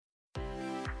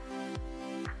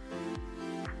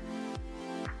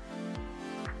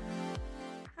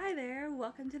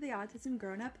welcome to the Autism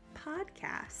Grown Up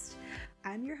podcast.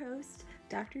 I'm your host,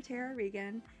 Dr. Tara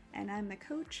Regan, and I'm the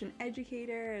coach and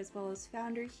educator as well as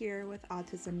founder here with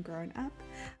Autism Grown Up,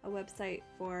 a website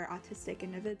for autistic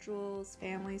individuals,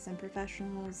 families, and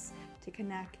professionals to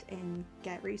connect and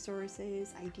get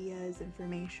resources, ideas,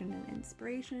 information, and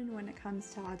inspiration when it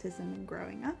comes to autism and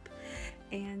growing up.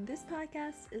 And this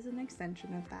podcast is an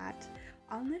extension of that.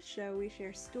 On this show, we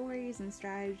share stories and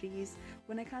strategies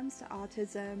when it comes to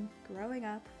autism, growing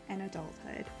up, and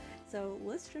adulthood. So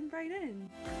let's jump right in.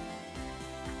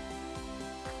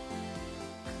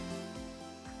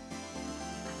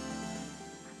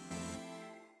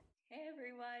 Hey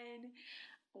everyone,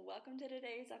 welcome to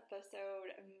today's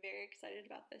episode. I'm very excited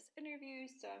about this interview,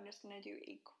 so I'm just going to do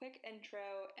a quick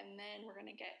intro and then we're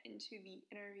going to get into the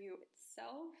interview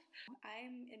itself.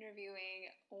 I'm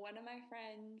interviewing one of my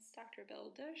friends, Dr.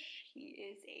 Bill Dusch. He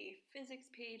is a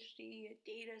physics PhD, a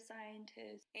data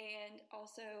scientist, and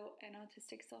also an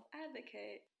autistic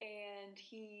self-advocate. And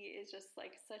he is just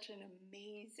like such an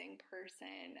amazing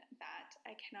person that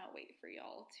I cannot wait for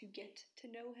y'all to get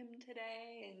to know him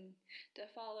today and to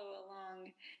follow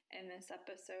along in this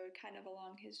episode, kind of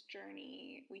along his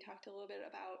journey. We talked a little bit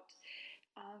about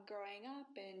growing up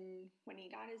and when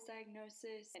he got his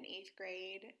diagnosis in 8th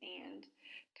grade and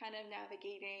kind of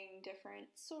navigating different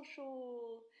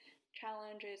social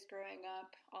challenges growing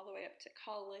up all the way up to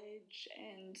college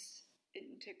and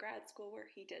into grad school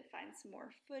where he did find some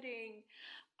more footing.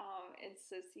 And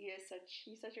so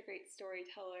he's such a great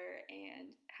storyteller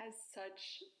and has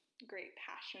such great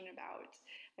passion about.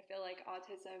 I feel like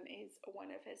autism is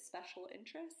one of his special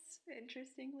interests,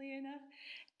 interestingly enough.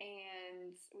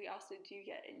 And we also do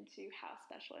get into how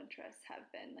special interests have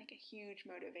been like a huge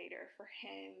motivator for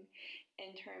him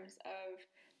in terms of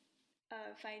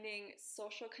finding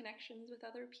social connections with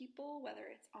other people, whether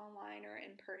it's online or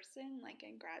in person, like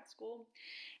in grad school.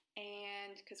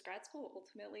 And because grad school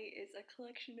ultimately is a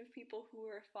collection of people who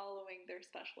are following their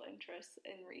special interests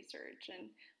in research and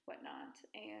whatnot,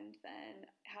 and then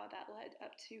how that led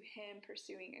up to him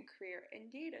pursuing a career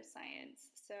in data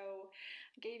science. So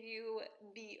I gave you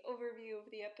the overview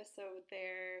of the episode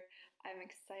there. I'm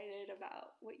excited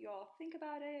about what you all think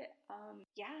about it.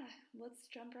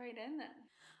 Let's jump right in then.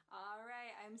 All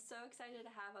right, I'm so excited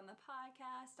to have on the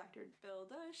podcast Dr. Bill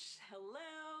Dusch.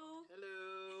 Hello.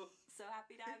 Hello. So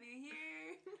happy to have you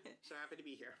here. So happy to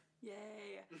be here.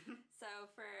 Yay. So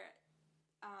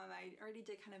I already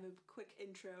did kind of a quick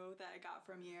intro that I got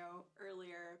from you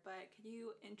earlier, but could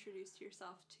you introduce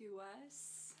yourself to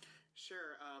us?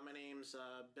 Sure. My name's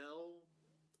Bill.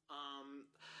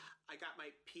 I got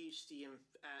my PhD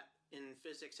in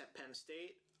physics at Penn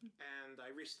State, and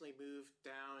I recently moved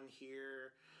down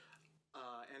here,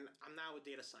 and I'm now a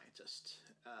data scientist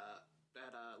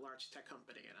at a large tech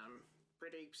company, and I'm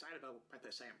pretty excited about what I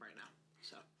am right now.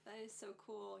 So that is so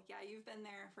cool. Yeah, you've been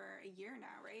there for a year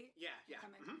now, right? Yeah.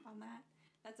 Coming up on that.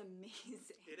 That's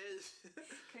amazing. It is.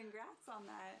 Congrats on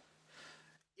that.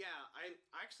 Yeah, I'm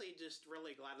actually just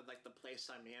really glad of like the place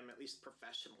I'm in, at least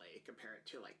professionally, compared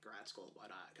to like grad school and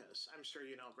whatnot, because I'm sure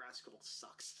you know grad school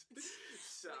sucks.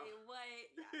 So.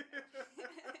 Wait, what?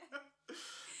 Yeah.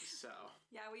 So.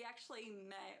 Yeah, we actually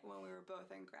met when we were both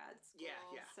in grad school.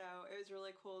 Yeah. So it was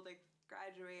really cool to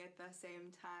graduate at the same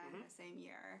time, the same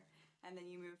year. And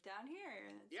then you moved down here.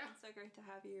 And it's been so great to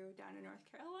have you down in North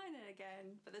Carolina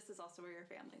again. But this is also where your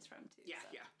family's from, too. Yeah.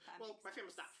 Well, my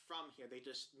family's not sense. from here. They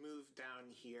just moved down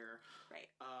here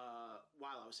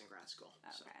while I was in grad school.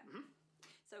 Okay.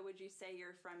 So would you say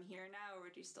you're from here now, or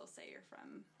would you still say you're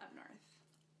from up north?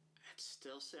 I'd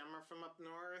still say I'm from up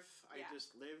north. I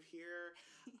just live here.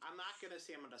 I'm not going to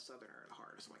say I'm a southerner at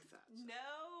heart or something like that. So.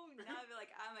 No, I'd be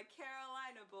like, I'm a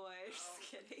Carolina boy. Just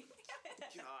kidding.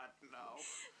 God, no.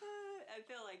 I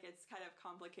feel like it's kind of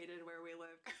complicated where we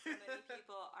live. So many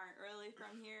people aren't really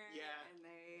from here. Yeah. And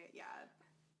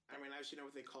I mean, as you know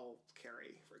what they call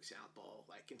Cary, for example,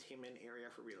 like containment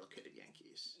area for relocated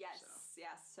Yankees. Yes.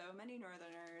 So many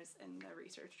Northerners in the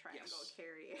Research Triangle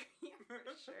Cary area for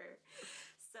sure.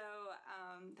 So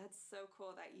that's so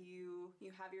cool that you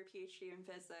have your PhD in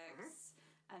physics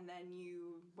and then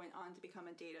you went on to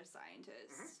become a data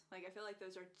scientist. Like, I feel like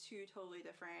those are two totally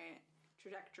different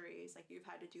trajectories. Like, you've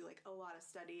had to do like a lot of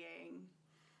studying.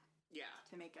 Yeah.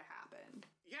 To make it happen.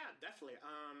 Yeah, definitely.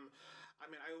 I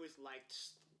mean, I always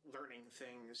liked learning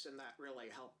things, and that really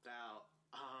helped out.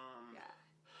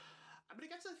 I mean,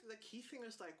 I guess the key thing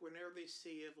is like whenever they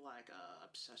see of like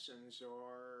obsessions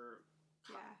or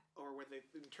where they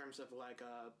in terms of like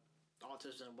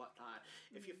autism and whatnot.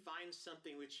 If you find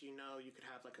something which you know you could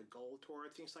have like a goal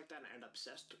toward, things like that, and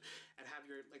obsessed and have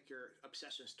your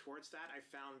obsessions towards that, I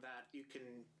found that you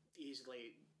can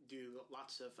easily do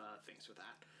lots of things with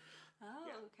that. Oh,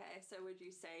 yeah. Okay. So would you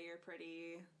say you're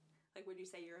pretty, like, would you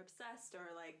say you're obsessed,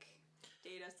 or like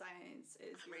data science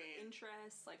is your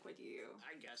interest? Like, what do you...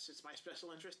 I guess it's my special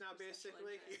interest now,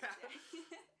 basically. Yeah.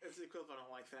 It's the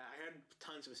equivalent like that. I had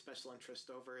tons of special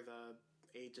interest over the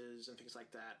ages and things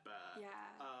like that, but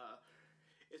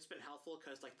it's been helpful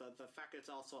because like the fact it's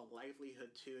also a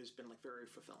livelihood too has been like very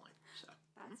fulfilling. So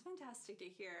that's fantastic to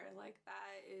hear. Like,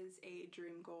 that is a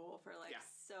dream goal for like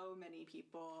so many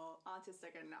people,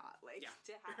 autistic and not, like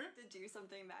to have to do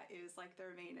something that is like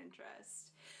their main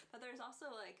interest. But there's also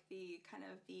like the kind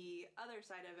of the other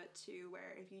side of it too,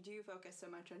 where if you do focus so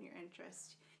much on your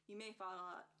interest, you may fall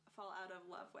out of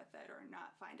love with it or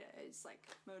not find it as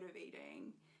like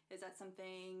motivating. Is that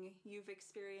something you've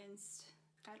experienced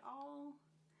at all?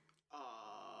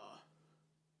 I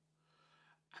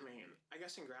mean, I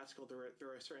guess in grad school there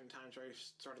were certain times where I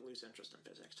started to lose interest in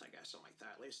physics, I guess, something like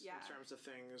that, at least in terms of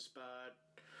things. But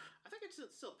I think it's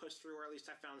still pushed through, or at least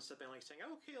I found something like saying,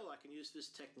 oh, okay, well, I can use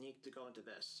this technique to go into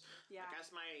this. Yeah. Like,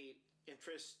 as my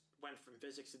interest went from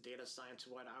physics to data science,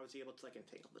 I was able to like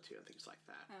entangle the two and things like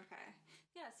that. Okay.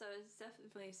 Yeah, so it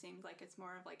definitely seems like it's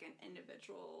more of like an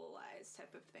individualized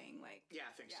type of thing. Like, yeah,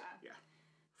 I think so. Yeah.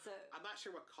 So I'm not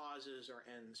sure what causes or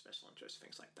ends special interests,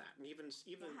 things like that. And even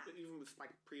with my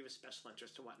previous special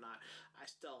interests and whatnot, I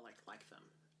still like them.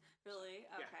 Really?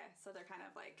 Okay. Yeah. So they're kind of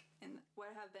like,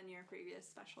 what have been your previous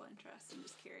special interests? I'm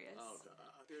just curious. Oh,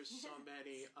 there's so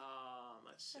many.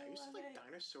 Let's see. I used to like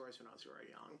dinosaurs when I was very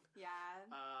young. Yeah.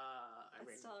 I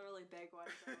mean, still a really big one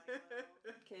for like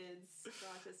little kids,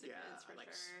 autistic kids for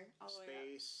sure.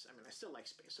 Space. I mean, I still like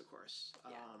space, of course.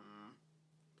 Yeah.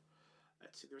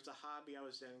 Let's see, there was a hobby I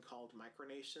was in called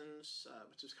Micronations,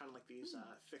 which is kind of like these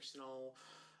fictional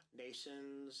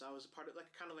nations. I was a part of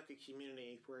kind of like a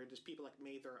community where just people like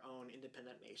made their own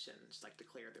independent nations, like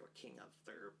declared they were king of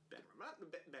their bedroom. Not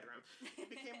the bedroom. It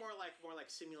became more like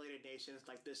simulated nations,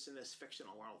 like this in this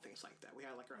fictional world, things like that. We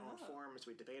had like our own forums,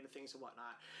 we debated things and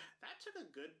whatnot. That took a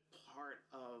good part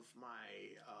of my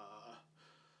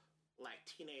like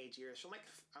teenage years, from like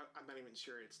I'm not even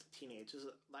sure it's teenage, is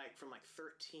like from like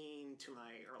 13 to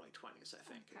my early 20s, I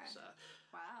think. Okay.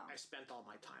 Wow. I spent all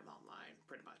my time online,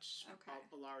 pretty much. Okay.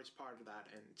 A large part of that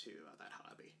into that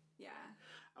hobby. Yeah.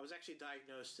 I was actually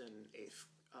diagnosed in eighth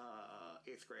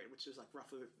grade, which is like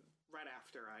roughly right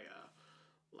after I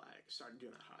like started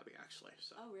doing that hobby, actually.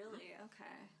 So. Oh, really? Mm-hmm.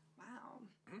 Okay. Wow.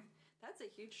 Mm-hmm. That's a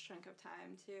huge chunk of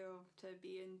time too, to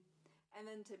be in. And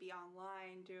then to be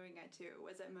online doing it too.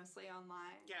 Was it mostly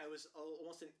online? Yeah, it was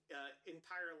almost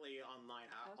entirely online.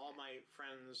 Okay. All my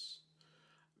friends,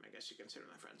 I guess you consider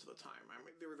them friends at the time. I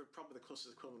mean, they were probably the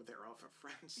closest equivalent thereof of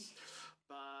friends.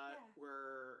 But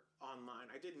were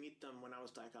online. I did meet them when I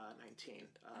was like 19.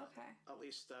 Okay. At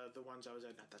least the ones I was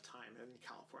in at the time in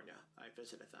California. I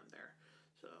visited them there.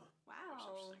 So wow.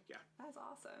 That was interesting. Yeah. That's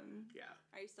awesome. Yeah.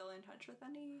 Are you still in touch with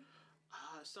any?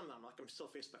 Some of them, like I'm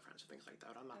still Facebook friends and things like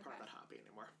that. I'm not part of that hobby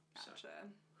anymore. Gotcha. So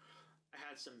I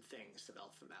had some things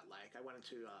developed from that. Like I went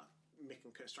into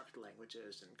making constructed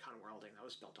languages and conworlding. That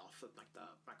was built off of like the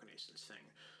Micronations thing.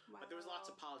 Wow. But there was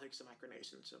lots of politics and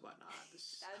Micronations and whatnot.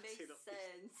 That makes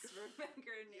sense for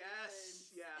Micronations. Yes.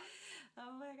 Yeah.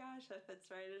 Oh my gosh, that fits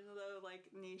right into the like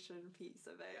nation piece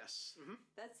of it. Yes. Mm-hmm.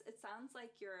 It sounds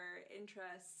like your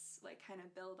interests like kind of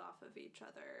build off of each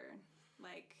other.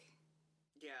 Like.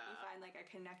 Yeah. You find like a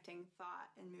connecting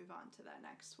thought and move on to that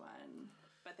next one.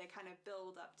 But they kind of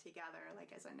build up together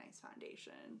like as a nice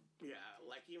foundation. Yeah,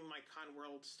 like even my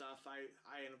Conworld stuff, I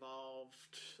involved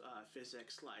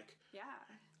physics. Like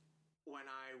when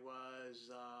I was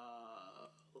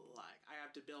like I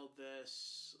have to build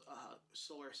this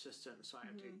solar system, so I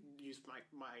have to use my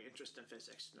interest in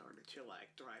physics in order to like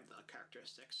derive the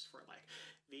characteristics for like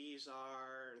these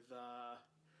are the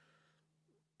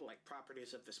like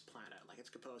properties of this planet, like it's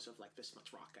composed of like this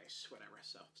much rock ice, whatever.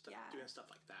 So doing stuff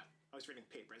like that. I was reading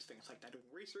papers, things like that, doing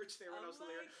research there when I was there.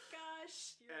 Oh my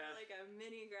gosh, you're like a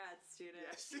mini grad student.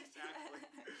 Yes, exactly.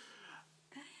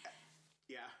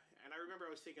 Yeah, and I remember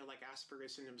I was thinking like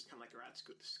Asperger's syndrome is kind of like grad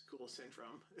school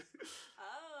syndrome.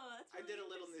 Oh, that's really I did a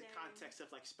little in the context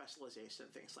of like specialization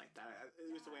and things like that.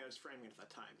 It was the way I was framing it at the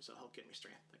time, so it helped give me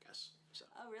strength, I guess. So.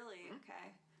 Oh, really? Mm-hmm.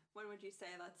 Okay. When would you say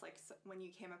that's like when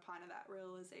you came upon that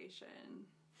realization?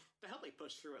 That helped me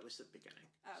push through at least at the beginning.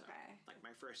 Okay. So, like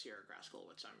my first year of grad school,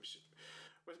 which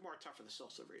was more tough for the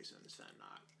social reasons than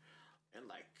not. And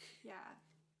like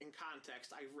in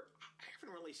context, I haven't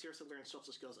really seriously learned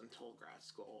social skills until grad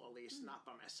school, at least not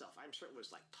by myself. I'm sure it was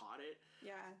like taught it.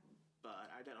 Yeah. But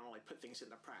I didn't really put things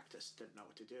into practice, didn't know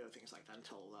what to do, things like that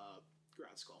until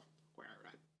grad school, where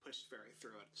I pushed very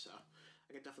through it. So I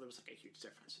could definitely was like a huge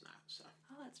difference in that. So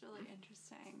that's really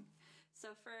interesting.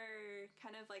 So for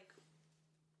kind of like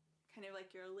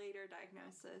your later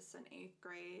diagnosis in 8th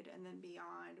grade and then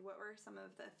beyond, what were some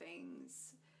of the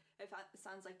things? It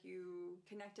sounds like you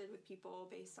connected with people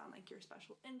based on like your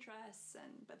special interests,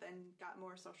 but then got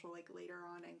more social like later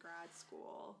on in grad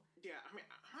school. Yeah, I mean,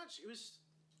 it was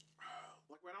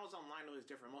like when I was online, it was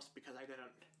different, mostly because I didn't.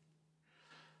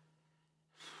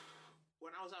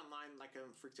 When I was online, like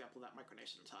for example, that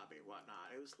Micronations hobby, whatnot,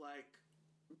 it was like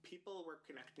people were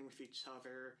connecting with each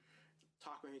other,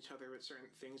 talking with each other with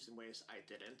certain things in ways I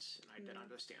didn't, and I didn't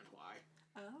understand why.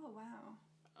 Oh, wow.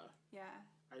 Yeah.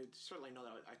 I certainly know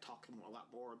that I talked a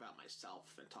lot more about myself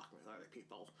than talking with other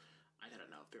people. I didn't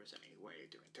know if there was any way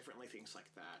of doing it differently, things like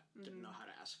that. Didn't know how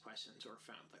to ask questions or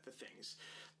found like the things.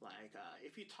 Like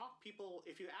if you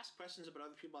ask questions about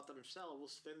other people about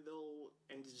themselves, then they'll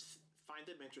just find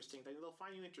them interesting. Then they'll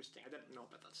find you interesting. I didn't know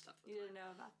about that stuff. You didn't know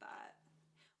about that.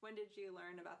 When did you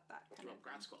learn about that kind of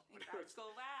grad school? In grad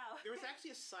school, wow. There was actually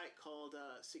a site called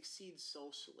Succeed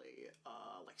Socially,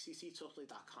 like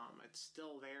succeedsocially.com. It's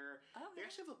still there. Oh, okay. They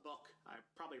actually have a book. I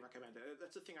probably recommend it.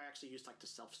 That's the thing I actually use like to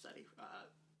self-study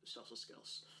social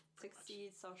skills.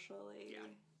 Succeed Socially. Yeah.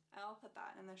 I'll put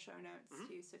that in the show notes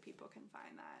too, so people can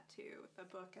find that too, the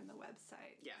book and the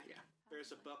website. Yeah.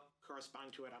 There's a book corresponding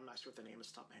to it. I'm not sure what the name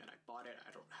is off the top of my head. I bought it. I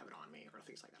don't have it on me or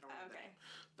things like that. I don't remember the name.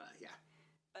 But yeah.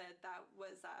 But that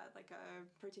was like a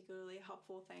particularly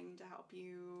helpful thing to help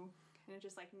you kind of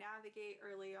just like navigate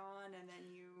early on, and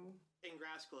then you... In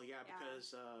grad school, yeah.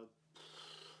 Because I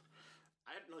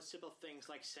had no simple things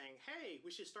like saying, hey,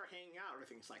 we should start hanging out or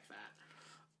things like that.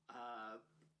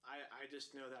 I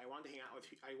just know that I wanted to hang out with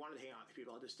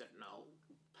people. I just didn't know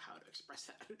how to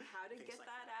express that. How to get like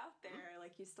that out there.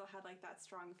 Like you still had like that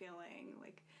strong feeling.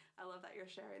 Like I love that you're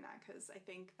sharing that, because I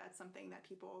think that's something that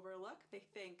people overlook. They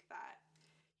think that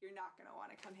you're not going to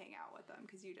want to come hang out with them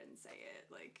because you didn't say it.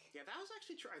 Like, yeah, that was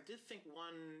actually true. I did think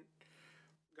one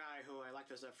guy who I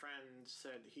liked as a friend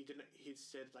said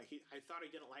I thought he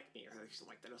didn't like me or something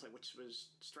like that. I was like, which was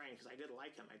strange because I did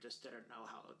like him. I just didn't know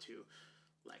how to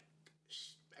like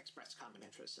express common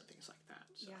interests and things like that.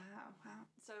 So. Yeah, wow.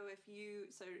 So you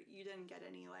didn't get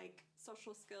any like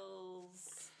social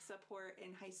skills support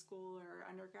in high school or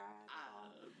undergrad?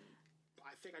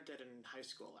 I think I did in high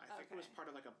school. I think it was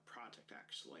part of like a project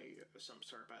actually of some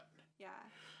sort, but yeah,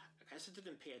 I guess I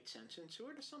didn't pay attention to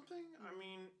it or something. I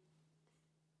mean,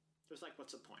 it was like,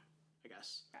 what's the point? I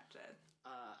guess. Gotcha.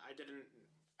 I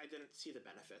didn't see the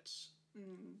benefits.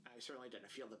 I certainly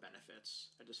didn't feel the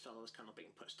benefits. I just felt it was kind of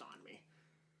being pushed on me.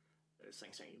 This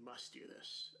thing saying you must do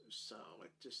this, so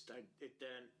it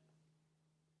didn't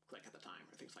click at the time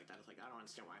or things like that. It's like, I don't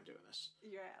understand why I'm doing this.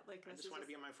 Yeah, like I just want to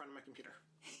be in front of my computer.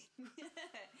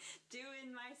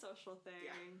 Doing my social thing.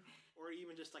 Yeah. Or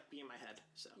even just like be in my head.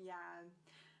 So yeah,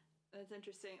 that's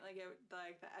interesting. Like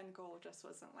the end goal just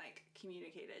wasn't like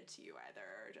communicated to you either,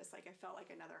 or just like it felt like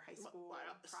another high school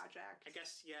project. I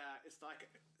guess it's like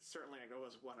certainly it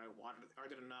was what I wanted. I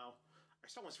didn't know. I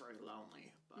still was very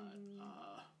lonely, but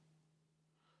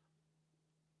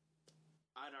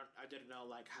I didn't know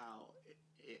like how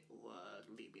it would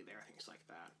lead me there, things like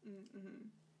that.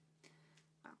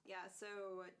 Wow. Yeah,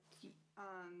 so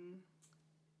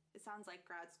it sounds like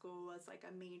grad school was like a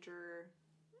major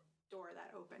door that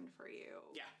opened for you.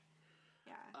 Yeah.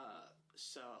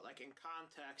 So like in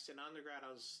context, in undergrad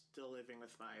I was still living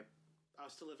with my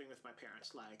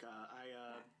parents. Like I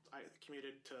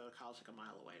commuted to college like a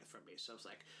mile away from me, so it was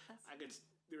like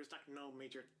there was like no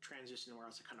major transition where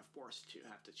I was kind of forced to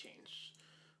have to change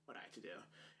what I had to do.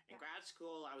 In grad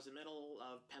school, I was in the middle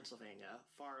of Pennsylvania,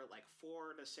 far like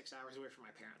 4 to 6 hours away from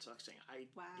my parents. So I was saying, I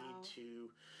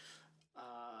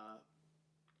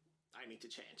need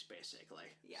to change, basically.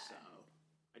 Yeah. So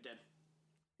I did.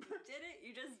 You did it.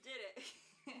 You just did it.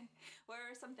 What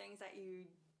are some things that you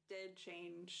did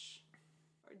change,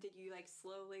 or did you like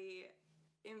slowly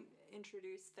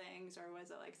introduce things, or was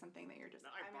it like something that you're just?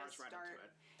 No, I barged right into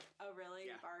it. Oh,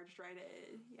 really? Yeah. You barged right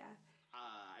in. Yeah.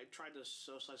 I tried to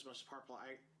socialize as much as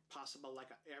possible.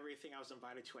 Like everything I was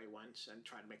invited to, I went and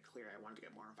tried to make clear I wanted to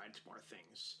get more invited to more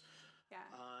things. Yeah.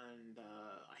 And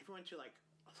I even went to like,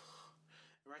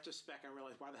 in retrospect, I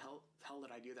realized why the hell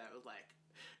did I do that? It was like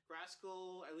grad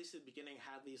school, at least at the beginning,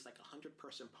 had these like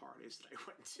 100-person parties that I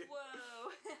went to.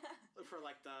 Whoa. For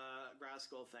like the grad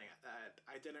school thing.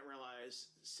 I didn't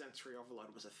realize sensory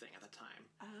overload was a thing at the time.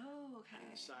 Oh, okay.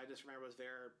 And so I just remember I was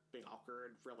there being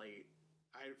awkward, really.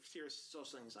 I had serious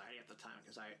social anxiety at the time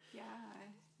because Yeah.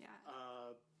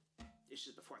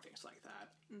 Issues before things like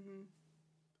that. Mm-hmm.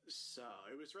 So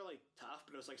it was really tough,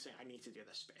 but it was like saying I need to do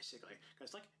this basically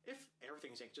because like if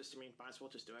everything's anxious to me, might as well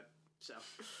just do it. So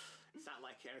it's not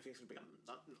like anything's gonna become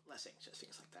less anxious,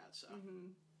 things like that. So.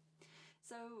 Mm-hmm.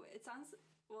 So it sounds.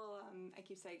 Well, I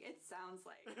keep saying it sounds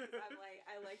like.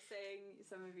 I like saying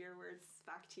some of your words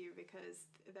back to you because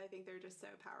I think they're just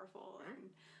so powerful,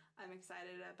 and I'm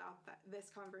excited about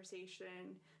this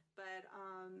conversation. But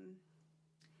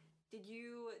did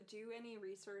you do any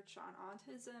research on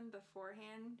autism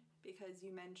beforehand? Because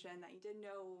you mentioned that you didn't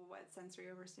know what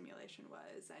sensory overstimulation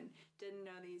was and didn't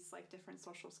know these like different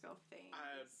social skill things.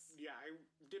 Yeah, I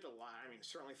did a lot. I mean,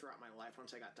 certainly throughout my life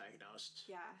once I got diagnosed.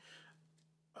 Yeah.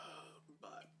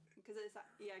 But because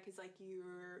like you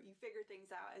figured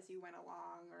things out as you went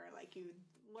along, or like you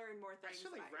learned more things. I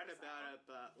certainly read about it,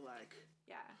 but like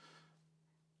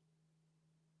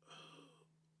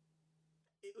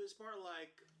it was more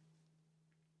like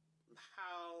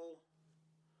how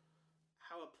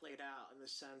it played out in the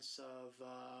sense of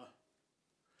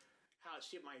how it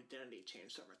shaped my identity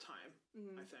changed over time.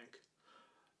 I think.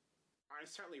 I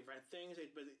certainly read things,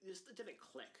 but it just didn't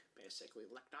click. Basically,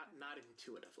 like not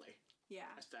intuitively. Yeah.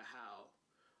 As to how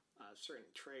a certain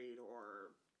trait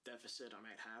or deficit I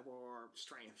might have or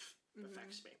strength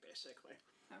affects me, basically.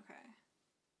 Okay.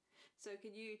 So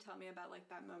could you tell me about like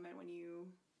that moment when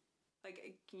you, like,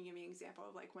 can you give me an example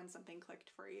of like when something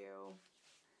clicked for you?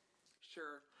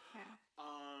 Sure. Yeah.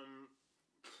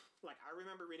 Like I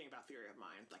remember reading about theory of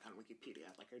mind, like on Wikipedia,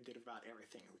 like I did about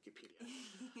everything on Wikipedia.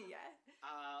 Yeah.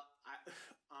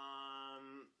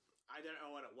 I didn't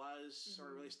know what it was,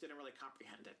 or at least didn't really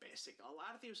comprehend it, basically. A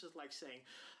lot of things was like saying,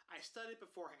 I studied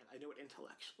beforehand, I knew it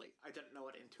intellectually, I didn't know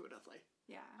it intuitively.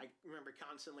 Yeah. I remember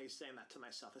constantly saying that to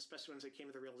myself, especially once it came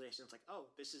to the realization, it's like,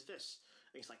 oh, this is this,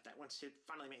 things like that, once it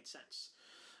finally made sense.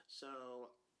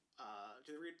 So,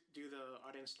 do the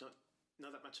audience know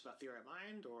that much about theory of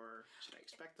mind, or should I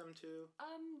expect them to?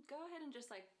 Go ahead and just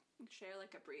like share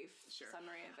like a brief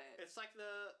summary of it. It's like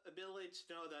the ability to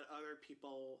know that other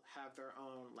people have their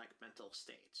own like mental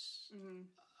states.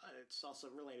 It's also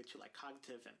related to like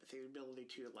cognitive empathy, the ability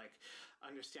to like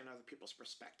understand other people's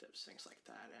perspectives, things like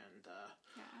that. And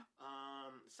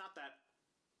it's not that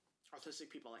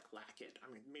autistic people like lack it. I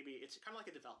mean, maybe it's kind of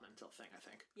like a developmental thing, I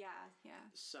think. Yeah.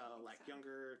 So like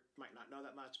younger might not know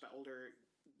that much, but older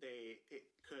it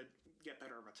could get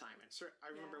better over time. And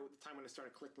I remember the time when it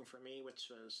started clicking for me,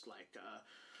 which was like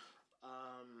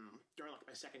during like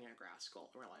my second year of grad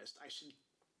school, I realized I should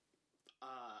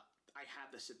I had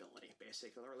this ability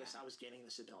basically, or at least I was gaining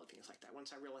this ability, things like that.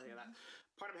 Once I realized that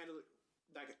part of my head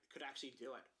that I could actually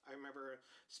do it. I remember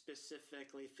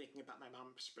specifically thinking about my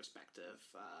mom's perspective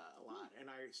a lot,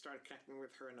 and I started connecting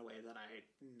with her in a way that I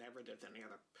never did with any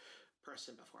other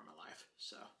person before in my life.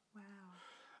 So wow.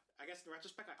 I guess in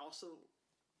retrospect, I also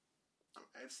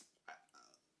it's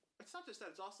not just that.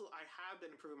 It's also I have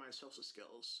been improving my social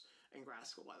skills in grad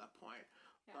school by that point.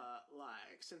 But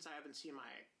like since I haven't seen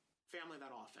my family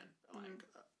that often, like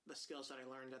the skills that I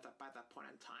learned by that point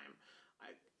in time,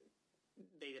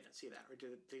 they didn't see that, or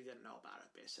they didn't know about it.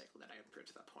 Basically, that I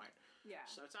improved to that point. Yeah.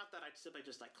 So it's not that I simply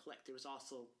just like clicked. It was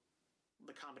also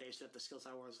the combination of the skills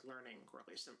I was learning, or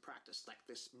at least in practice, like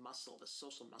this muscle, this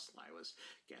social muscle I was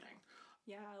getting.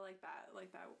 Yeah, I like that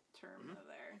term of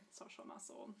there, social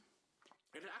muscle.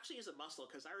 It actually is a muscle,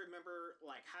 because I remember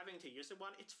like having to use it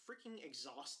it's freaking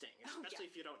exhausting, especially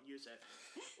if you don't use it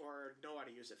or know how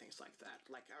to use it, things like that.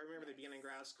 Like I remember the beginning of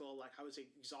grad school, like I was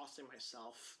exhausting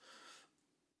myself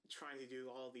trying to do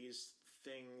all these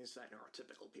things that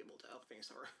neurotypical people do, things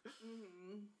that were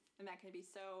and that can be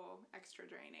so extra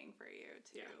draining for you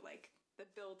too. Like the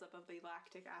buildup of the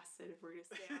lactic acid, if we're going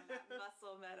to stay on that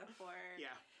muscle metaphor.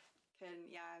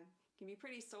 Can be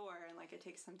pretty sore, and like it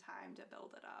takes some time to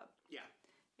build it up.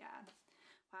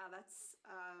 Wow, that's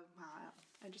wow,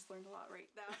 I just learned a lot right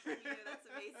now from you. That's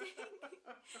amazing.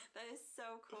 That is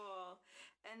so cool.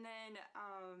 And then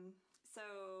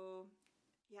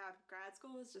grad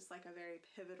school was just like a very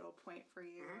pivotal point for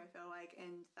you, I feel like.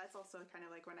 And that's also kind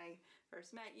of like when I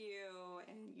first met you,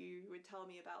 and you would tell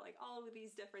me about like all of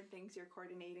these different things you're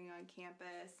coordinating on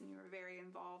campus, and you were very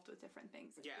involved with different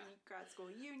things like the grad school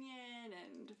union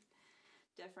and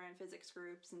different physics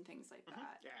groups and things like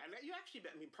that. Yeah, and you actually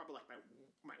met me probably like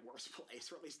my worst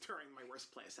place, or at least during my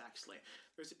worst place, actually.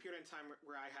 There was a period in time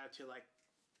where I had to like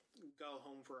go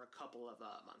home for a couple of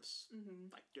months,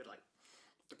 like due to like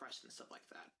depression and stuff like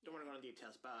that. Don't want to go into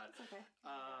details, but It's okay.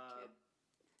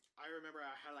 I remember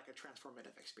I had like a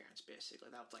transformative experience. Basically,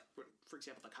 that was like, for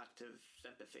example, the cognitive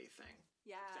empathy thing.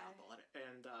 Yeah. For example,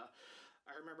 and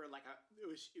I remember like it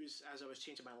was as I was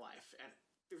changing my life, and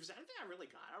there was anything I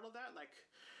really got out of that. Like,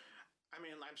 I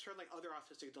mean, I'm sure like other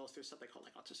autistic adults, there's something called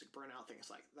like autistic burnout, things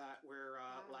like that, where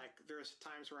like there's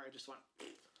times where I just went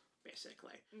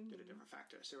basically due to different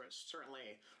factors. There was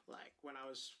certainly like when I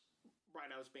was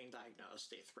being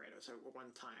diagnosed 8th grade. So one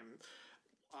time,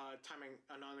 timing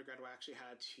an undergrad, I actually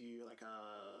had to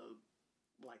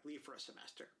like leave for a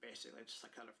semester, basically, just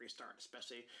like kind of restart,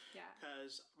 especially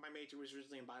because my major was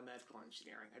originally in biomedical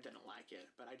engineering. I didn't like it,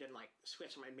 but I didn't like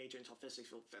switch my major until physics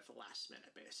at the last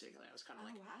minute, basically. I was kind of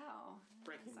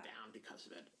breaking down because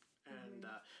of it. And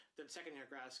then second year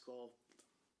grad school,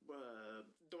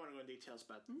 don't want to go into details,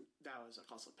 but that was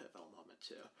also a pivotal moment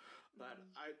too. But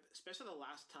I, especially the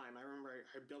last time, I remember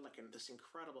I built like this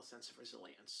incredible sense of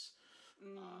resilience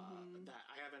that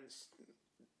I haven't.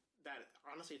 That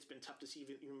honestly, it's been tough to see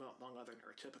even among other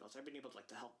neurotypicals. I've been able to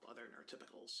help other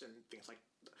neurotypicals and things like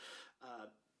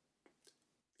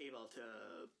able to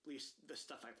at least the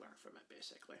stuff I've learned from it,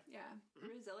 basically. Yeah,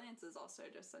 resilience is also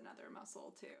just another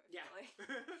muscle too. Yeah,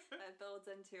 that builds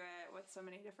into it with so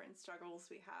many different struggles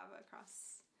we have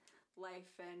across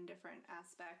life and different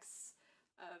aspects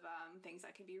of things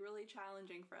that can be really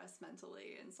challenging for us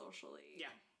mentally and socially.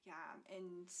 Yeah,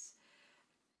 and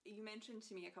you mentioned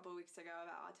to me a couple of weeks ago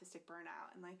about autistic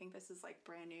burnout, and I think this is like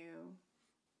brand new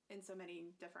in so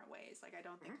many different ways. Like I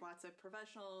don't think lots of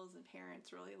professionals and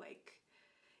parents really like,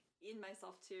 in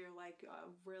myself too, like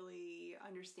really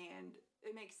understand.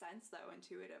 It makes sense though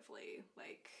intuitively,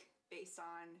 like based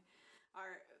on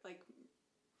our like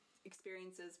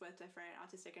experiences with different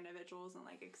autistic individuals and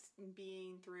like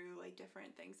being through like different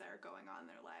things that are going on in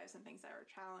their lives and things that are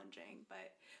challenging.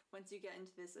 But once you get into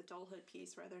this adulthood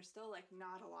piece where there's still like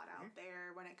not a lot out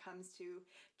there when it comes to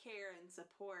care and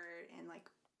support and like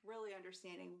really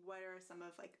understanding what are some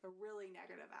of like the really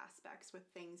negative aspects with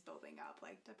things building up,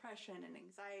 like depression and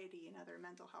anxiety and other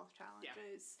mental health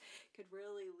challenges could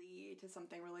really lead to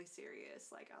something really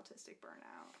serious like autistic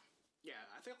burnout. Yeah,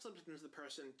 I think also sometimes the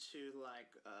person to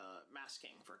like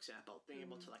masking, for example, being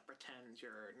able to like pretend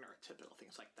you're neurotypical,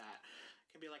 things like that,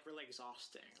 can be like really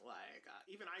exhausting. Like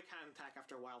even eye contact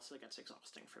after a while still gets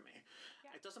exhausting for me.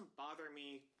 Yeah. It doesn't bother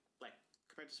me like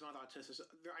compared to some other autistics.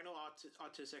 I know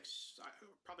autistics,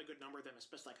 probably a good number of them,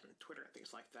 especially like on Twitter and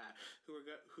things like that, who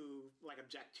like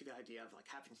object to the idea of like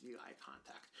having to do eye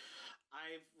contact.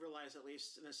 I've realized, at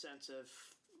least in a sense of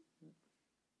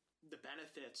the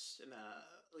benefits,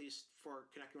 at least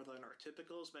for connecting with other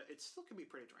neurotypicals, but it still can be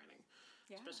pretty draining,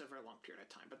 especially over a long period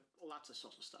of time. But lots of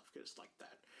social stuff goes like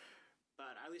that.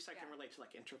 But at least I can relate to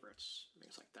like introverts,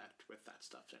 things like that, with that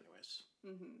stuff, anyways.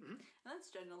 And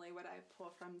that's generally what I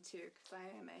pull from too, because I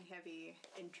am a heavy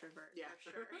introvert. Yeah,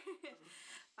 for sure.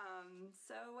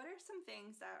 So, what are some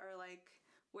things that are like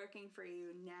working for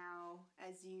you now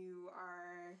as you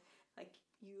are like?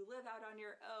 You live out on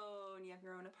your own, you have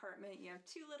your own apartment, you have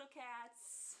 2 little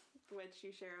cats, which you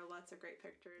share lots of great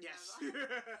pictures of.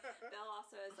 Bill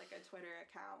also has like a Twitter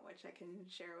account, which I can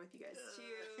share with you guys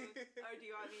too. Or do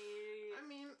you want me? I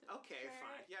mean, okay,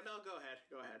 fine. Yeah, no, go ahead.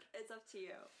 It's up to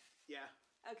you. Yeah.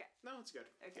 Okay. No, it's good.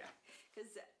 Okay.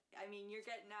 Because, I mean, you're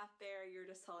getting out there, you're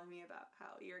just telling me about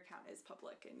how your account is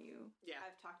public, and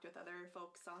I've talked with other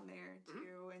folks on there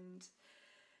too, and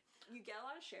you get a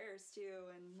lot of shares too,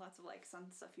 and lots of likes on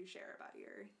stuff you share about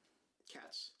your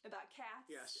cats. About cats.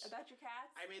 Yes. About your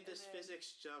cats. I made this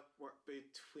physics joke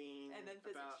between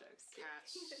about jokes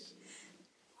cats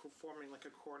forming like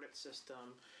a coordinate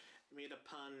system. I made a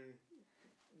pun.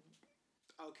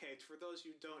 Okay, for those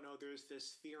who don't know, there's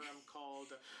this theorem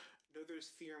called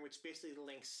Noether's theorem, which basically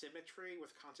links symmetry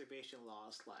with conservation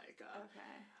laws, like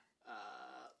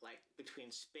like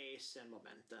between space and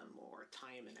momentum, or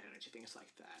time and energy, things like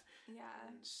that. Yeah.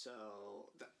 And so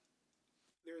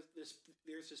there's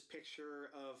this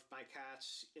picture of my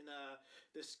cats in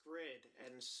this grid,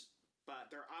 but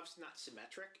they're obviously not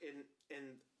symmetric in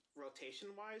rotation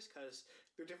wise, because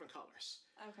they're different colors.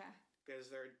 Okay.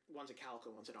 Because one's a calico,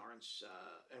 one's an orange,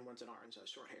 and one's an orange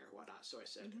short hair, whatnot. So I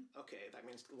said, okay, that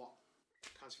means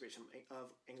conservation of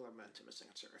angular momentum is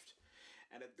conserved.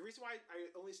 And the reason why I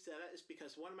only said that is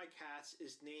because one of my cats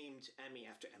is named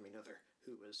Emmy after Emmy Noether,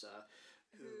 who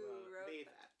made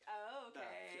that. Oh,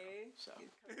 okay. So you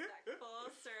come back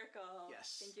full circle.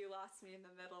 Yes. I think you lost me in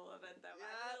the middle of it, though.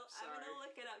 Yeah, I'm gonna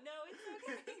look it up. No, it's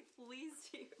okay. Please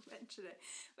do mention today.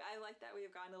 But I like that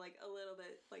we've gone to like a little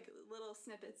bit, like little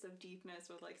snippets of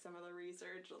deepness with like some of the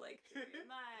research, like theory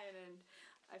of mind. And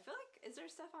I feel like, is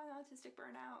there stuff on autistic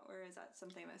burnout, or is that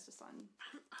something that's just on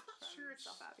I'm not sure it's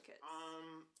self-advocates?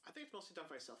 I think it's mostly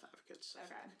done by self-advocates.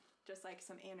 Okay. Just like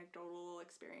some anecdotal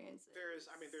experiences. There's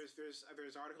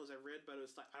articles I've read, but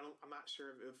it's like I'm not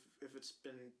sure if it's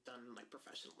been done like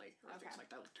professionally or things like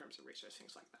that in terms of research,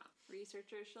 things like that.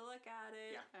 Researchers should look at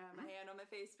it. Yeah. My hand on my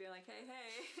face, being like, hey.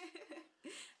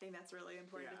 I think that's really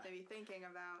important to be thinking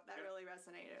about. That really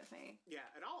resonated with me. Yeah,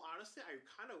 in all honesty, I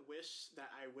kind of wish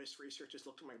researchers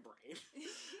looked at my brain,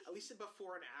 at least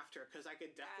before and after, because I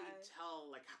could definitely tell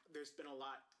like there's been a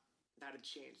lot that had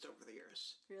changed over the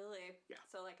years. Really? Yeah.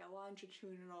 So like a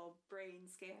longitudinal brain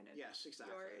scan of yes, exactly.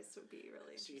 yours would be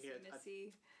really interesting to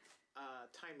see.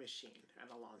 Time machine and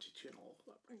a longitudinal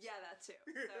brain. Yeah, that too.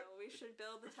 So we should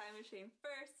build the time machine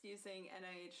first using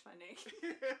NIH funding.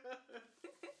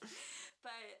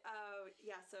 But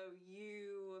so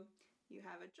you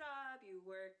have a job, you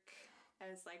work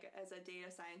as a data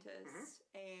scientist,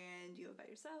 and you live by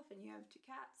yourself, and you have 2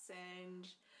 cats, and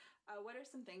what are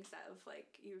some things that have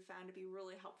like you found to be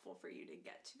really helpful for you to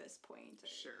get to this point?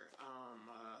 Sure.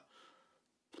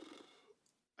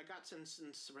 I got some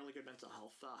really good mental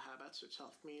health habits, which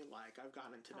helped me. Like I've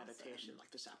gotten into meditation,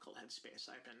 like this app called Headspace.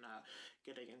 I've been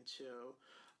getting into.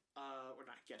 We're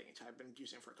not getting into. I've been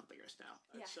using it for a couple of years now.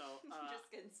 Yeah. So just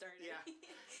getting started. Yeah.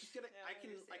 Just getting. No, I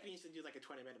can easily do like a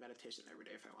 20-minute meditation every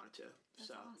day if I wanted to.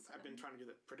 That's awesome. I've been trying to do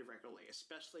that pretty regularly,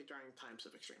 especially during times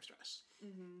of extreme stress.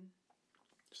 Mm-hmm.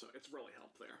 So it's really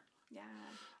helped there. Yeah.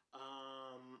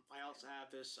 I also have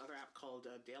this other app called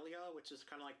Dailyo, which is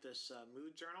kind of like this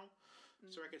mood journal.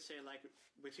 Mm-hmm. So I could say like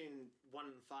between 1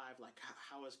 and 5, like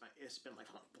how is it's been like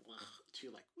to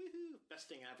like woohoo, best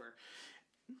thing ever.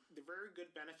 The very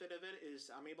good benefit of it is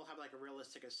I'm able to have like a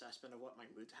realistic assessment of what my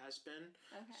mood has been.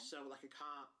 Okay. So like it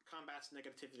combats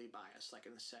negativity bias. Like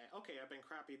I can say, okay, I've been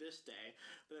crappy this day,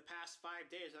 but the past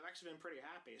 5 days I've actually been pretty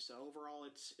happy. So overall,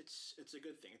 it's a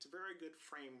good thing. It's a very good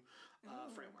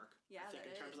framework. Yeah, I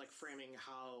think in terms of like framing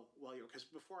how well you're. Because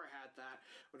before I had that,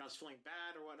 when I was feeling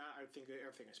bad or whatnot, I would think that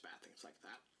everything is bad, things like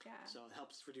that. Yeah. So it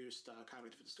helps reduce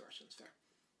cognitive distortions there.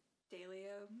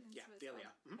 Dailyo. Yeah,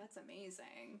 Dailyo. Mm-hmm. That's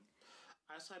amazing.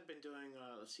 I also had been doing,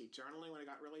 journaling when it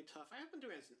got really tough. I haven't been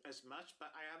doing as much,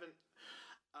 but I haven't.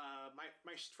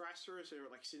 My stressors are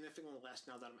like significantly less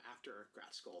now that I'm after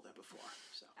grad school than before.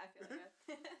 So I feel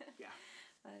like yeah,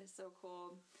 that is so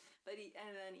cool. But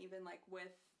and then even like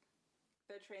with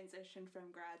the transition from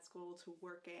grad school to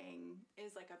working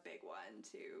is like a big one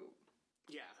too.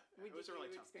 Yeah, it was a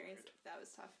really tough experience. Period. That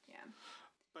was tough. Yeah.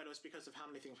 But it was because of how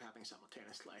many things were happening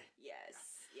simultaneously.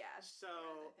 Yes. Yeah. So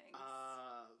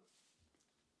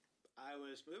I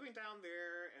was moving down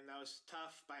there, and that was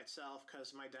tough by itself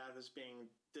because my dad was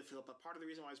being difficult. But part of the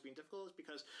reason why I was being difficult is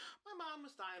because my mom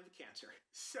was dying of cancer.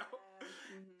 So,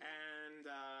 and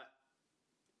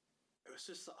it was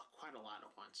just quite a lot at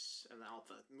once. And all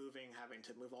the moving, having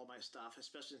to move all my stuff,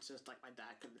 especially since like my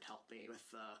dad couldn't help me with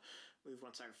move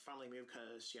once I finally moved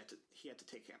because he had to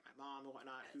take care of my mom and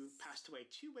whatnot, who passed away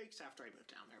 2 weeks after I moved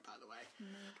down there, by the way.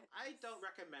 I don't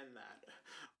recommend that.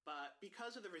 But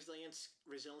because of the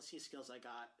resiliency skills I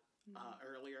got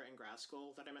earlier in grad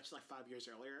school that I mentioned like 5 years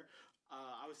earlier,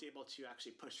 I was able to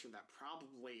actually push through that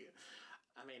probably,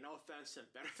 I mean, no offense, and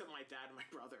better than my dad and my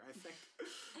brother, I think.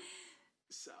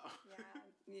 So yeah,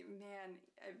 man,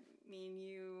 I mean,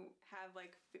 you have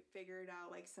like figured out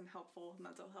like some helpful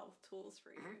mental health tools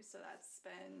for you. So that's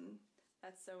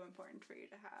so important for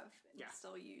you to have and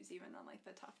still use even on like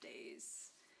the tough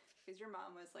days. Because your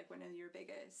mom was like one of your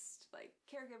biggest like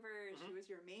caregivers. She was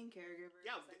your main caregiver.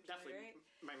 Yeah, definitely, right?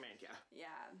 My main. Yeah.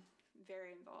 Yeah,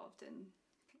 very involved in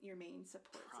your main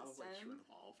support system. Probably too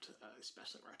involved,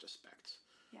 especially in retrospect.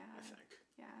 Yeah, I think.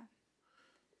 Yeah.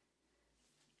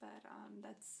 But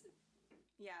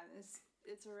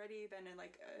it's already been a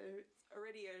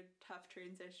tough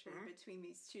transition between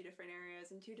these 2 different areas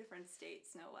and 2 different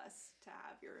states, no less, to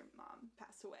have your mom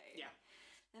pass away. Yeah.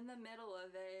 In the middle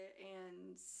of it,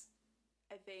 and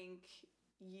I think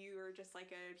you are just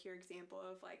like a pure example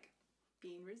of like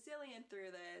being resilient through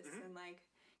this and like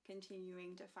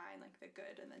continuing to find like the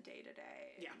good in the day to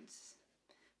day and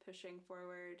pushing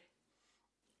forward.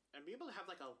 And be able to have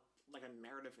like a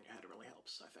narrative in your head really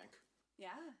helps, I think.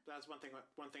 Yeah. That's one thing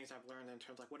I've learned in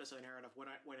terms of like, what is a narrative? What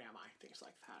am I? Things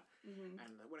like that.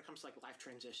 And when it comes to like life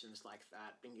transitions like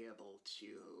that, being able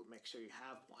to make sure you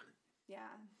have one.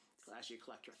 Yeah. So as you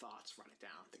collect your thoughts, write it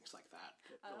down, things like that.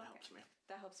 It really helps me.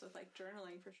 That helps with like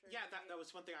journaling for sure. Yeah, that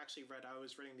was one thing I actually read. I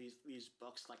was reading these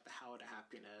books like The How to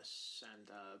Happiness and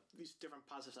these different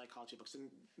positive psychology books.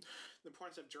 And the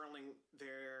importance of journaling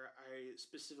there, I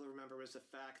specifically remember, was the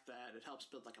fact that it helps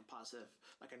build like a positive,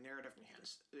 like a narrative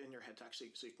in your head to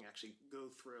actually, so you can actually go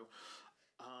through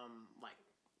like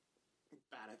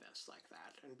bad events like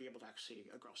that and be able to actually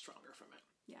grow stronger from it.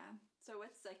 Yeah. So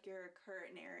what's like your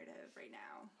current narrative right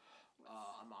now?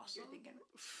 I'm awesome. You're thinking.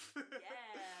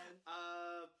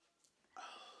 Yeah.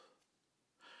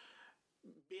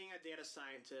 Being a data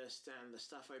scientist and the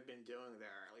stuff I've been doing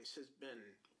there, at least, has been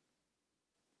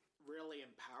really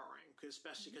empowering.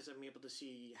 Especially because I'm able to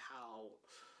see how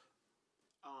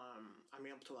I'm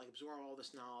able to like absorb all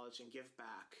this knowledge and give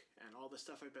back, and all the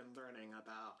stuff I've been learning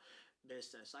about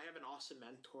business. I have an awesome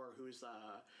mentor who's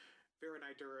very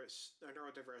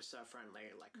neurodiverse friendly.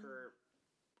 Like her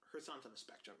son's on the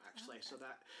spectrum actually. Okay. So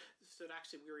that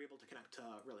actually we were able to connect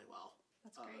really well.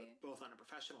 That's great. Both on a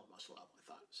professional and emotional level, I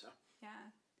thought. So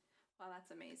yeah. Well, that's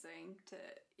amazing.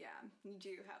 You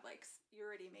do have like, you're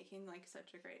already making like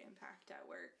such a great impact at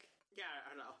work. Yeah,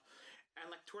 I know.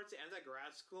 And like towards the end of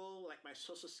grad school, like my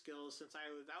social skills,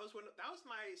 that was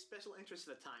my special interest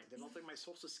at the time, developing my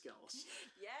social skills.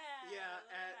 Yeah. Yeah,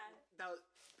 and that was,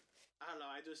 I don't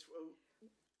know. I just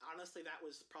honestly, that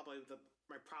was probably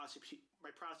my proudest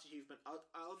achievement,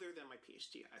 other than my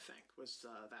PhD. I think was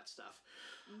that stuff.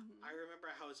 Mm-hmm. I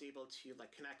remember how I was able to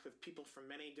like connect with people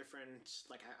from many different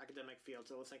like academic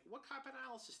fields. I was like, what type of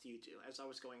analysis do you do? As I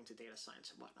was going into data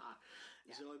science and whatnot,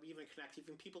 yeah. So I would even connect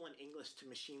even people in English to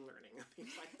machine learning and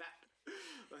things like that.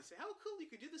 I'd say, how cool, you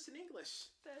could do this in English.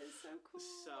 That is so cool.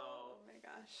 So, oh my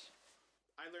gosh,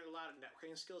 I learned a lot of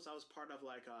networking skills. I was part of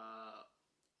like a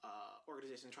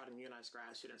organization trying to unionize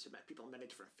grad students and met people in many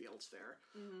different fields there.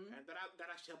 Mm-hmm. And that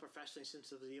actually helped professionally, since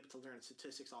I was able to learn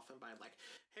statistics often by like,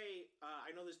 hey,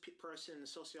 I know this person in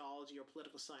sociology or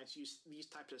political science use these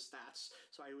types of stats,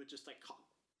 so I would just like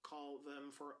call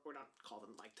them for, or not call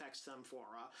them, like text them for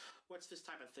what's this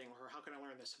type of thing, or how can I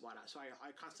learn this and whatnot. So I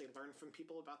constantly learn from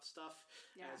people about the stuff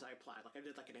as I applied. Like I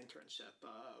did like an internship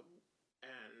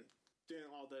and doing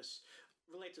all this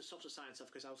related to social science stuff,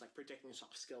 because I was like predicting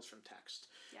soft skills from text.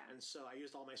 Yeah. And so I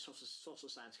used all my social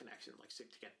science connections like to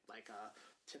get like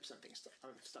tips and things,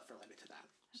 stuff related to that.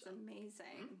 That's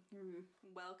amazing. Mm-hmm.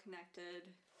 You're well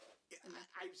connected.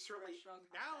 I certainly,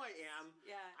 now I am.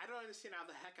 Yeah. I don't understand how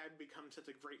the heck I've become such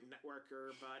a great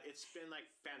networker, but it's been like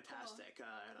fantastic.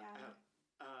 Cool.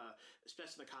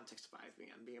 Especially in the context of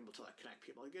IVN, being able to like connect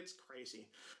people. It gets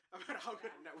crazy about how good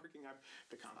at networking I've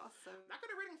become. That's awesome. Not good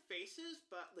at reading faces,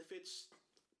 but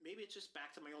maybe it's just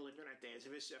back to my old internet days.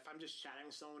 If I'm just chatting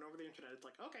with someone over the internet, it's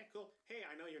like, okay, cool. Hey,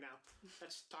 I know you now.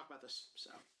 Let's talk about this.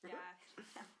 So yeah.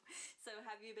 So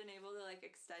have you been able to like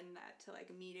extend that to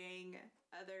like meeting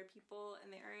other people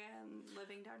in the area and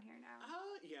living down here now?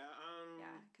 Yeah.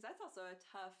 Yeah, because that's also a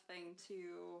tough thing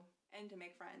to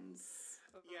make friends.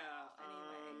 Yeah.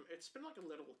 Anyway. It's been like a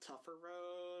little tougher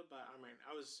road, but I mean,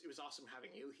 it was awesome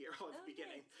having you here at the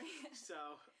beginning.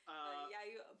 So. Yeah,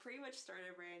 you pretty much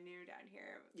started brand new down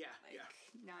here. Yeah.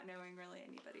 Not knowing really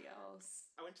anybody else.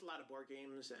 I went to a lot of board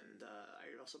games, and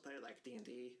I also played like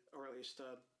D&D, or at least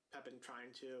have been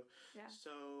trying to. Yeah.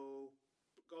 So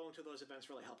going to those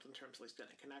events really helped in terms of like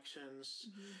getting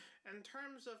connections. Mm-hmm. In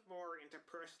terms of more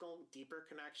interpersonal, deeper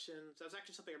connections, that was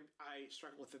actually something I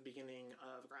struggled with at the beginning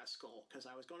of grad school, because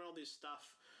I was going to all this stuff,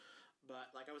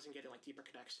 but like I wasn't getting like deeper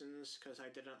connections, because I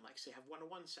didn't like say have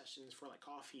one-on-one sessions for like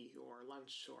coffee or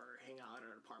lunch or hang out in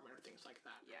an apartment or things like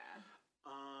that. Yeah.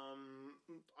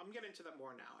 I'm getting to that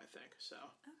more now, I think. So.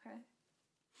 Okay.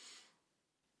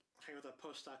 Hang with a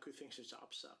postdoc who thinks his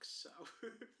job sucks. So.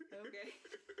 Okay.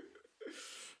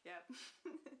 Yep.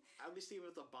 At least even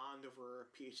with a bond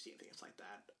over PhD and things like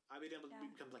that, I've been able to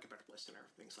become like a better listener,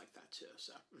 things like that too.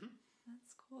 So. Mm-hmm.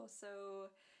 That's cool.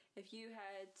 So, if you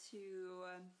had to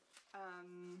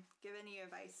give any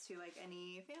advice to like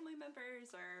any family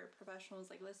members or professionals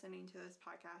like listening to this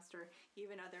podcast, or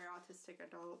even other autistic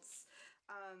adults,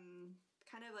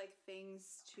 kind of like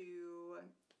things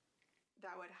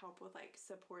that would help with like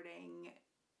supporting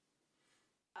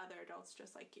other adults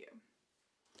just like you.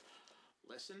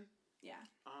 Listen. Yeah.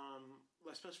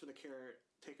 Especially for the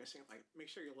caretakers, like make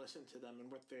sure you listen to them and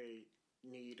what they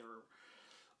need, or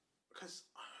because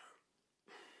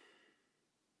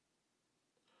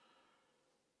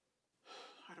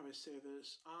how do I say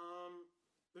this?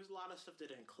 There's a lot of stuff that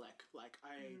didn't click. Like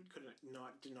I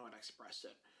did not express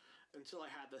it until I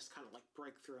had this kind of like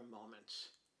breakthrough moment.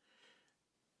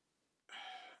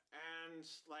 And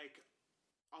like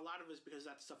a lot of it is because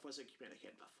that stuff wasn't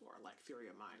communicated before, like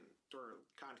theory of mind or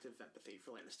cognitive empathy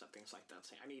related stuff, things like that,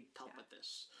 saying, I need help with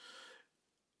this.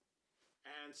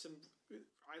 And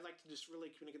I like to just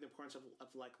really communicate the importance of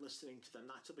like listening to them,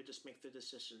 not simply just make the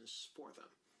decisions for them.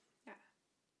 Yeah.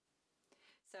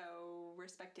 So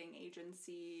respecting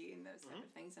agency and those type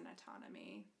of things and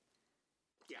autonomy.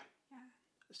 Yeah. Yeah.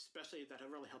 Especially that it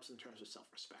really helps in terms of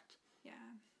self-respect. Yeah,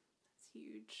 that's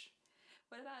huge.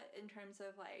 What about in terms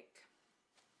of like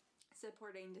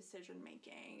supporting decision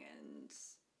making and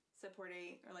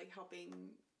supporting or like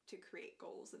helping to create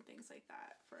goals and things like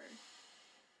that for...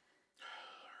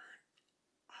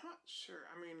 I'm not sure.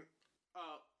 I mean,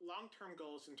 long-term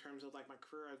goals in terms of like my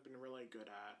career I've been really good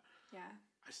at. Yeah.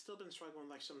 I've still been struggling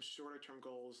with like some shorter-term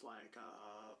goals like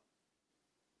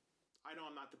I know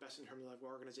I'm not the best in terms of like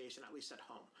organization, at least at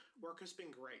home. Work has been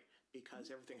great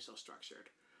because everything's so structured.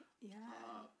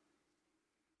 Yeah.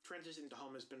 Transitioning to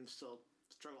home has been still a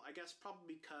struggle. I guess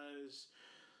probably because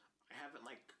I haven't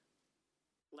like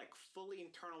fully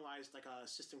internalized like a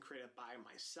system created by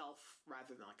myself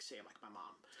rather than like say like my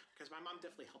mom, because my mom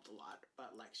definitely helped a lot,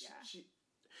 but like she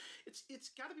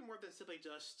it's got to be more than simply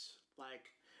just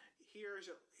like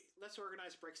let's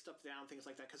organize, break stuff down, things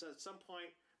like that, because at some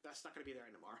point that's not going to be there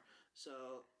anymore.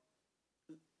 So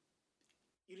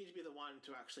you need to be the one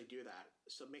to actually do that.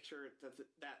 So make sure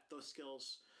that those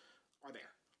skills are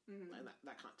there in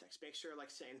that context. Make sure,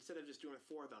 like say, instead of just doing it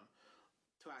for them,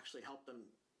 to actually help them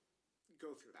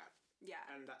go through that. Yeah.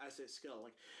 And as a skill,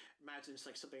 like imagine it's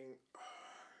like something,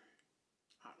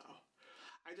 I don't know.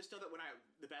 I just know that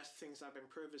the best things I've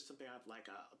improved is something I've like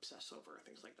obsess over,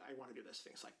 things like that. I want to do this,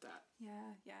 things like that.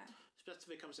 Yeah, yeah. Especially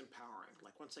if it becomes empowering.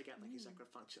 Like once I get like executive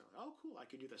function, like, oh cool, I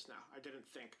can do this now. I didn't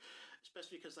think,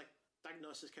 especially because like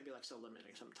diagnosis can be like so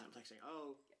limiting sometimes, like saying,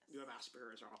 oh, you have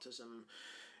Asperger's or autism,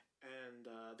 and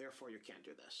therefore you can't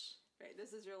do this. Right,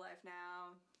 this is your life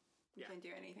now. You Yeah. can't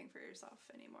do anything for yourself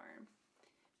anymore.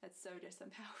 That's so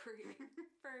disempowering,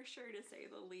 for sure, to say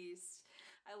the least.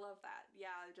 I love that.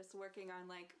 Yeah, just working on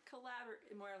like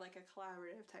more like a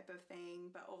collaborative type of thing,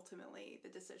 but ultimately the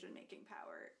decision-making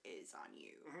power is on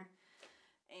you.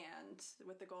 And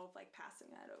with the goal of like passing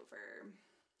that over.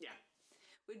 Yeah.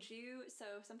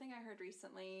 So something I heard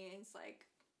recently is like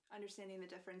understanding the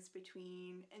difference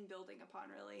between, and building upon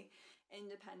really,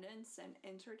 independence and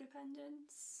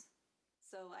interdependence.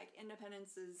 So like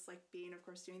independence is like being, of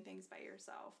course, doing things by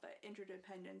yourself, but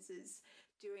interdependence is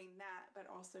doing that, but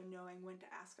also knowing when to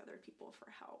ask other people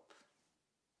for help.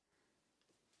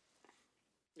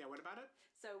 Yeah, what about it?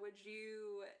 So would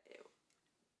you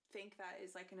think that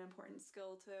is like an important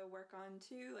skill to work on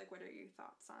too? Like what are your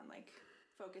thoughts on like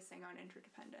focusing on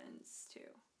interdependence too?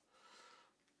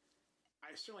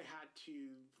 I certainly had to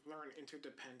learn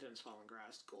interdependence while in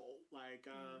grad school. Like,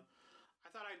 I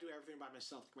thought I'd do everything by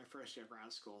myself my first year of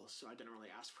grad school, so I didn't really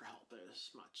ask for help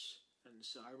as much. And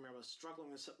so I remember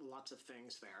struggling with lots of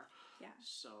things there. Yeah.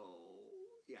 So,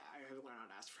 yeah, I had to learn how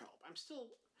to ask for help. Actually,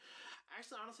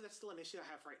 honestly, that's still an issue I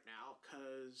have right now,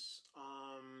 because,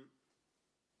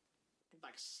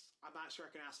 like, I'm not sure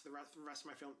I can ask the rest of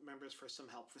my family members for some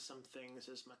help for some things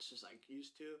as much as I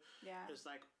used to. Yeah. Because,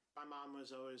 like, my mom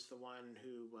was always the one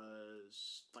who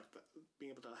was like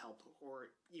being able to help,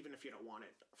 or even if you don't want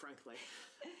it, frankly.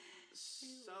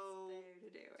 So there to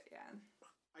do it, yeah.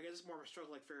 I guess it's more of a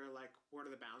struggle, like figure like what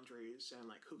are the boundaries and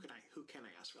like who can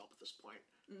I ask for help at this point.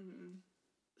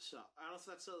 So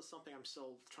honestly, that's still something I'm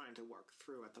still trying to work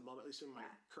through at the moment, at least in my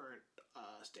current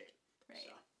state.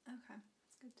 Right. So. Okay,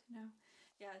 that's good to know.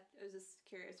 Yeah, I was just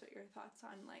curious what your thoughts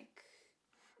on like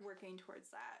working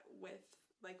towards that with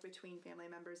like between family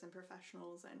members and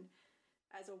professionals, and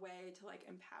as a way to like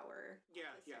empower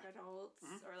adults,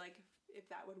 or like if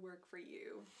that would work for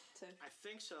you to... I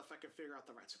think so, if I can figure out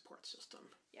the right support system.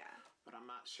 Yeah. But I'm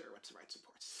not sure what's the right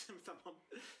support system at the moment.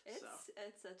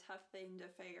 It's a tough thing to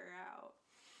figure out.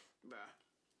 Yeah.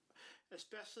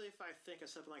 Especially if I think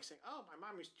of something like saying, oh, my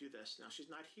mom used to do this, now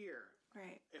she's not here.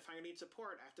 Right. If I need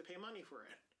support, I have to pay money for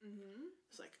it.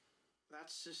 It's like,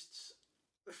 that's just...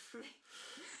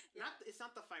 It's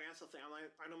not the financial thing.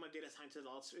 I know my data science at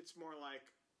all. It's more like,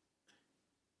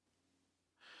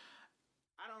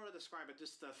 I don't know how to describe it.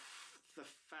 Just the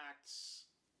facts,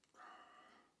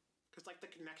 because like the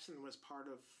connection was part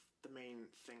of the main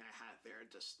thing I had there.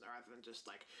 Just rather than just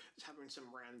having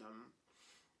some random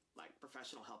like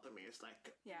professional helping me. It's like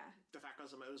the fact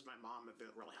was it was my mom that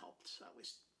really helped, at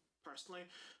least personally.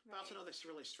 But I also know that she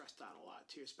really stressed out a lot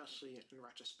too, especially in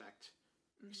retrospect.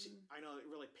 I know it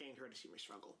really pained her to see me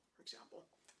struggle, for example.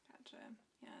 Gotcha.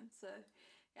 Yeah,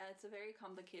 it's a very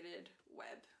complicated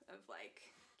web of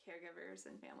like caregivers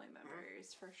and family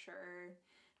members for sure.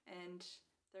 And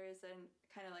there isn't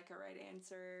kind of like a right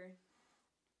answer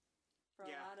for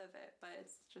a lot of it, but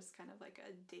it's just kind of like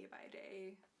a day by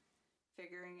day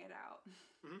figuring it out.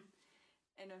 Mm-hmm.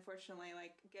 And unfortunately,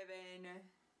 like given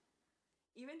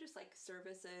even just like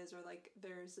services or like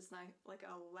there's just not like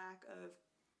a lack of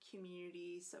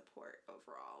community support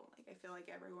overall. Like I feel like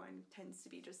everyone tends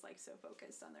to be just like so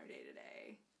focused on their day to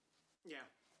day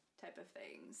type of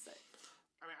things.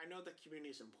 I mean, I know that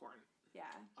community is important.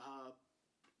 Yeah.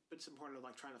 But it's important to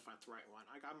like trying to find the right one.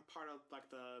 Like I'm part of like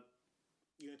the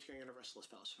Unitarian Universalist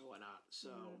Fellowship and whatnot,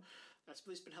 so that's at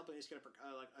least been helping us get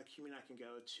like a community I can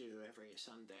go to every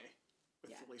Sunday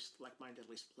with at least like-minded,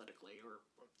 at least politically, or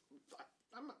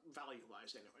I'm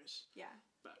value-wise, anyways. Yeah.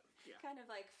 But kind of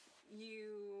like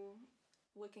you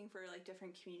looking for like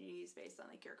different communities based on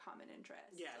like your common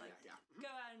interests. Yeah. Go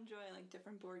out and join like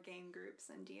different board game groups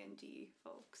and D&D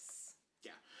folks.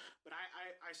 Yeah, but I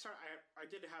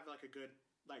did have like a good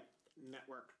like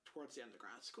network towards the end of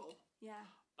grad school. Yeah.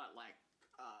 But like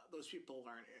those people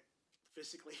aren't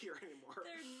physically here anymore.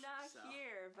 They're not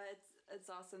here, but it's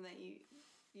awesome that you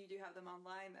do have them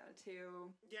online though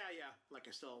too. Yeah. Like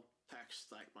I still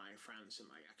text like my friends and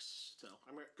my ex still.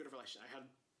 I'm in a good relation.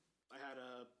 I had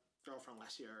a girlfriend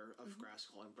last year of grad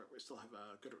school, but we still have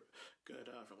a good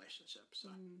relationship. So.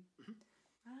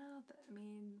 Well, I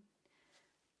mean,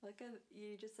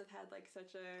 you just have had like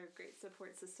such a great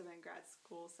support system in grad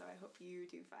school, so I hope you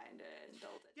do find it and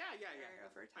build it. Yeah.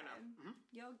 Over time. I know.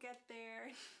 You'll get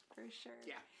there for sure.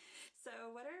 Yeah.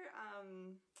 So, what are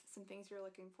some things you're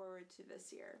looking forward to this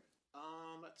year?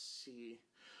 Let's see.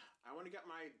 I want to get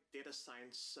my data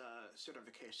science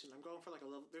certification. I'm going for like a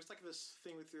little. There's like this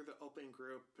thing through the open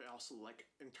group, also like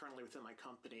internally within my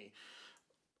company.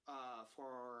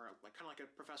 For like kind of like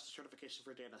a professional certification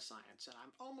for data science, and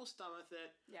I'm almost done with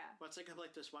it. Yeah. Once I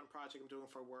complete this one project I'm doing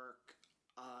for work,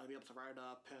 I'll be able to write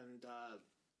up and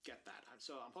get that. And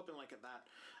so I'm hoping like at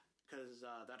that because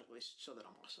that'll at least show that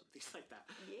I'm awesome. Things like that.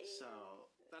 Yeah.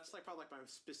 So that's like probably like my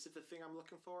specific thing I'm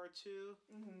looking forward to.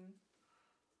 Mm-hmm.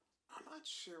 I'm not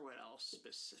sure what else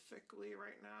specifically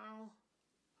right now.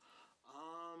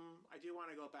 I do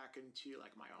want to go back into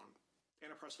like my own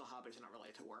interpersonal hobbies and not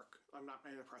related to work. I'm not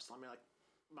interpersonal. I mean like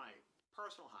my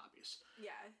personal hobbies.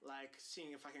 Yeah. Like seeing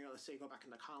if I can, let's say, go back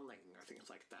into conning or things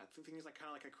like that. Things like kind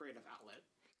of like a creative outlet.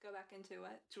 Go back into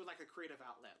what? To like a creative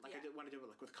outlet. Like I did want to do it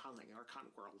like with conning or con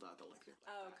world building. Things like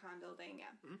that. Con building.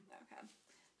 Yeah. Mm-hmm. Okay.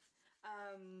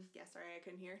 Yeah. Sorry, I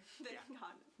couldn't hear the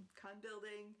con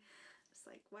building. Just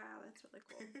like, wow, that's really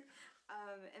cool.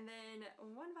 And then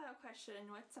one final question: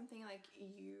 what's something like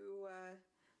you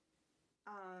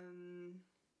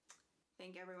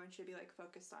think everyone should be like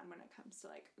focused on when it comes to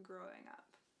like growing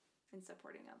up and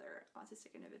supporting other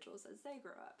autistic individuals as they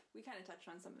grow up? We kind of touched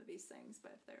on some of these things,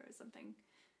 but if there was something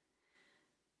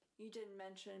you didn't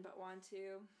mention but want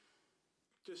to.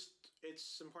 Just,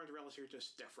 it's important to realize you're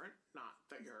just different, not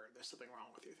that there's something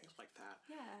wrong with you, things like that.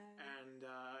 Yeah. And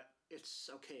it's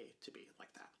okay to be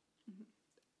like that. Mm-hmm.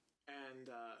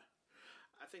 And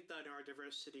I think that our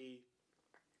diversity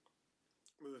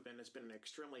movement has been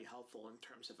extremely helpful in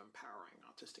terms of empowering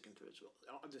autistic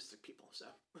people. So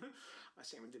I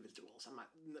say individuals. I'm not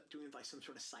doing like some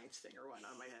sort of science thing or what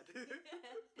on my head. I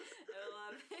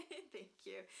love it. Thank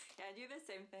you. Yeah, I do the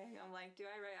same thing. I'm like, do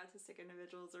I write autistic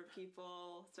individuals or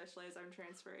people, especially as I'm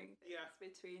transferring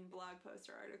things between blog posts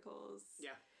or articles?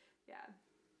 Yeah.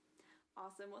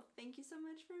 Awesome. Well, thank you so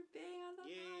much for being on the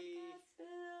podcast,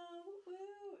 Bill.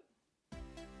 Woo!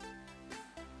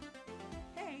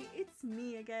 Hey, it's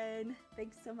me again.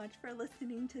 Thanks so much for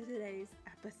listening to today's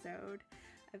episode.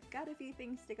 I've got a few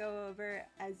things to go over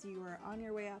as you are on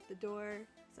your way out the door.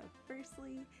 So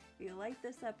firstly, if you like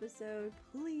this episode,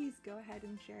 please go ahead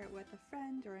and share it with a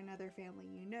friend or another family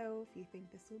you know if you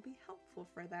think this will be helpful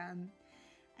for them.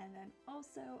 And then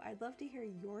also, I'd love to hear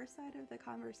your side of the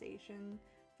conversation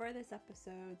for this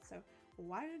episode. So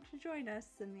why don't you join us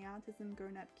in the Autism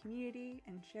Grown Up community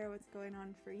and share what's going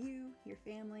on for you, your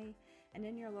family, and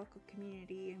in your local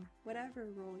community in whatever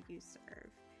role you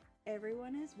serve.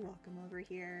 Everyone is welcome over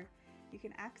here. You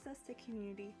can access the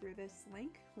community through this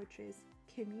link, which is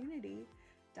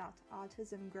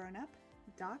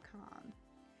community.autismgrownup.com.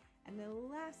 And then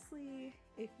lastly,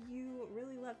 if you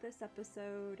really love this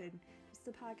episode and just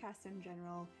the podcast in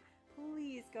general,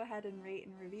 please go ahead and rate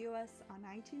and review us on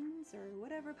iTunes or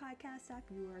whatever podcast app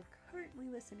you are currently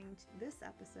listening to this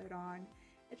episode on.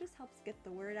 It just helps get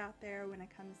the word out there when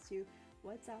it comes to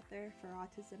what's out there for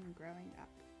autism growing up.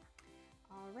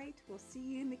 All right, we'll see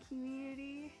you in the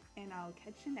community, and I'll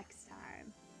catch you next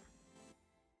time.